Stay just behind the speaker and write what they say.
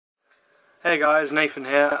Hey guys, Nathan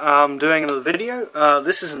here. I'm doing another video.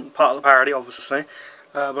 This isn't part of the parody, obviously,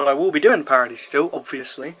 but I will be doing parody still,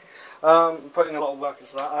 obviously. Putting a lot of work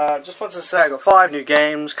into that. Just wanted to say I got 5 new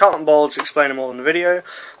games. Can't bother to explain them all in the video.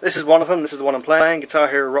 This is one of them. This is the one I'm playing. Guitar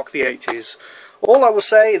Hero Rock the 80s. All I will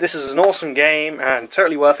say, this is an awesome game and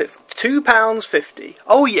totally worth it for £2.50.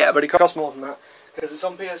 Oh yeah, but it costs more than that because it's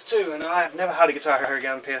on PS2, and I have never had a Guitar Hero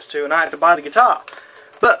game on PS2, and I had to buy the guitar.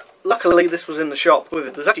 But luckily this was in the shop with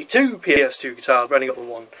it. There's actually 2 PS2 guitars, but I only got the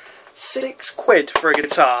one. £6 for a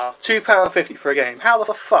guitar, £2.50 for a game. How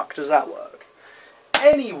the fuck does that work?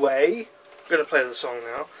 Anyway, I'm going to play the song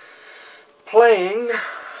now. Playing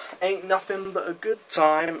Ain't Nothing But a Good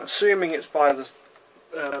Time, assuming it's by the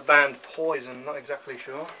band Poison, not exactly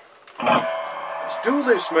sure. Let's do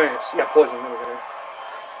this, mate. Yeah, Poison, there we go.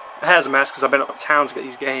 My hair's a mess because I've been up to town to get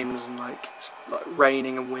these games, and it's like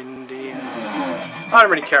raining and windy, and I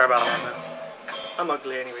don't really care about that, though. I'm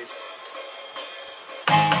ugly anyways.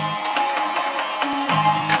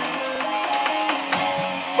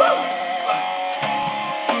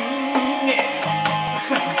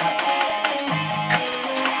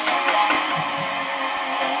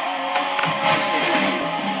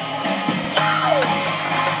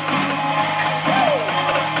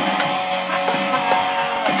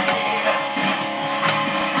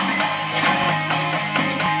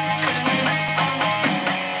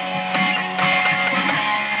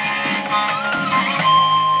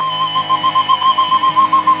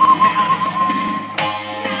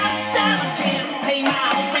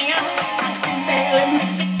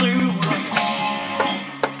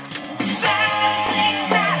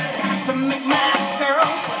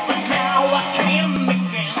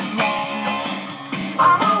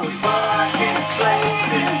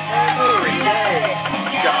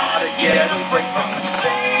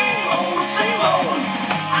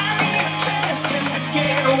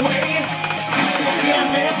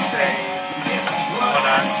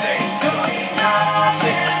 Say, there ain't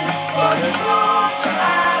nothing but a good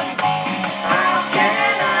time. How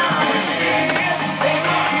can I resist? Ain't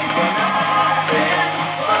nothing but nothing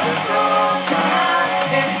but a good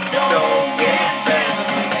time. And it don't get better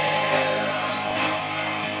than this.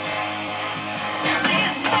 See, I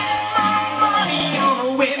spent my money on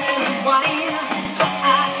a women and wine, but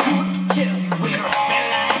I couldn't tell you where I spent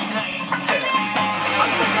last night. I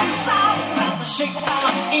think I saw about the shape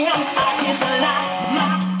I'm in. I just like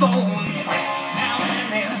my phone now and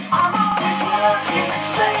then. I'm always working,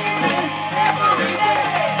 saving every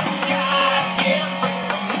day. God can't break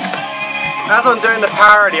from the same. As I'm doing the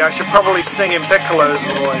parody, I should probably sing in Piccolo's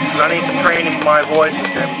voice, because I need to train in my voice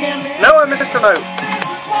as him. No, I missed a note.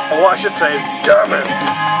 Or what I should say is, damn it.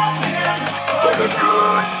 But a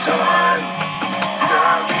good time.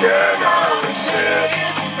 How can I resist?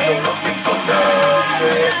 You're looking for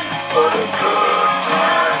nothing but a good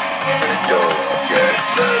time. And it don't get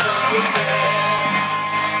better than this.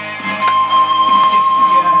 You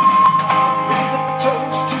see, raise a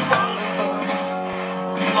toast to all of us.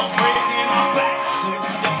 I'm breaking our backs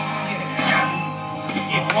every day.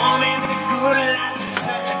 If wanting the good life is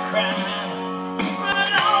such a crime, well,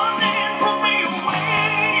 Lord, then put me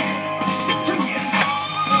away. To you.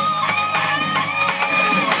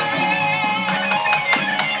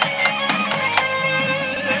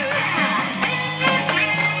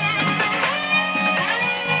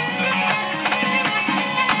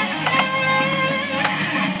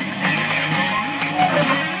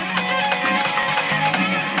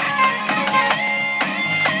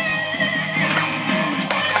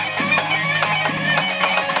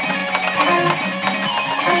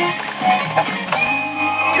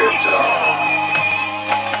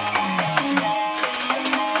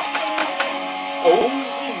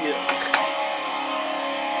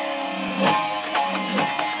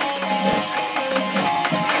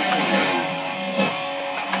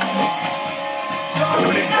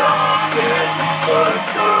 But a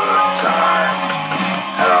good time.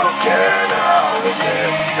 How can I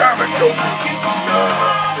resist? Damn it, don't looking for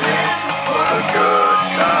nothing but a good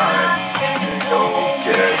time. You don't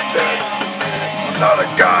get better than this. I'm not a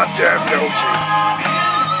goddamn notion,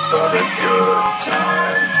 but a good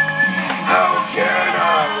time. How can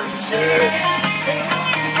I resist?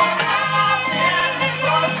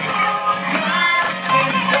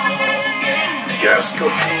 Yes,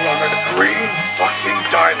 cooking on a green fucking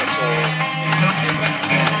dinosaur.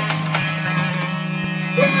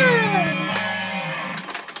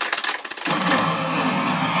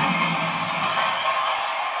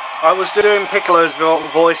 I was doing Piccolo's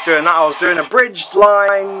voice doing that. I was doing abridged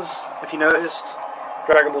lines, if you noticed.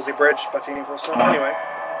 Dragon Ball Z Bridge by Team Foster. Anyway,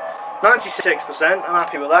 96%, I'm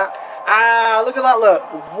happy with that. Ah, look at that, look.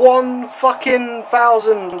 1 fucking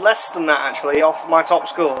thousand less than that, actually, off my top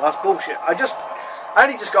score. That's bullshit. I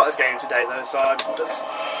only just got this game today, though, so I just,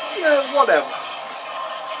 you know, whatever.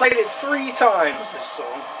 Played it 3 times, this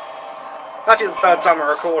song. Actually, the 3rd time I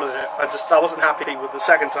recorded it. I wasn't happy with the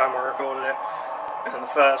 2nd time I recorded it. And the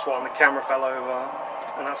first one, the camera fell over.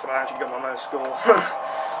 And that's when I actually got my most score.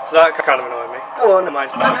 So that kind of annoyed me. Oh, never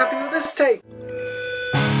mind. I'm happy with this take.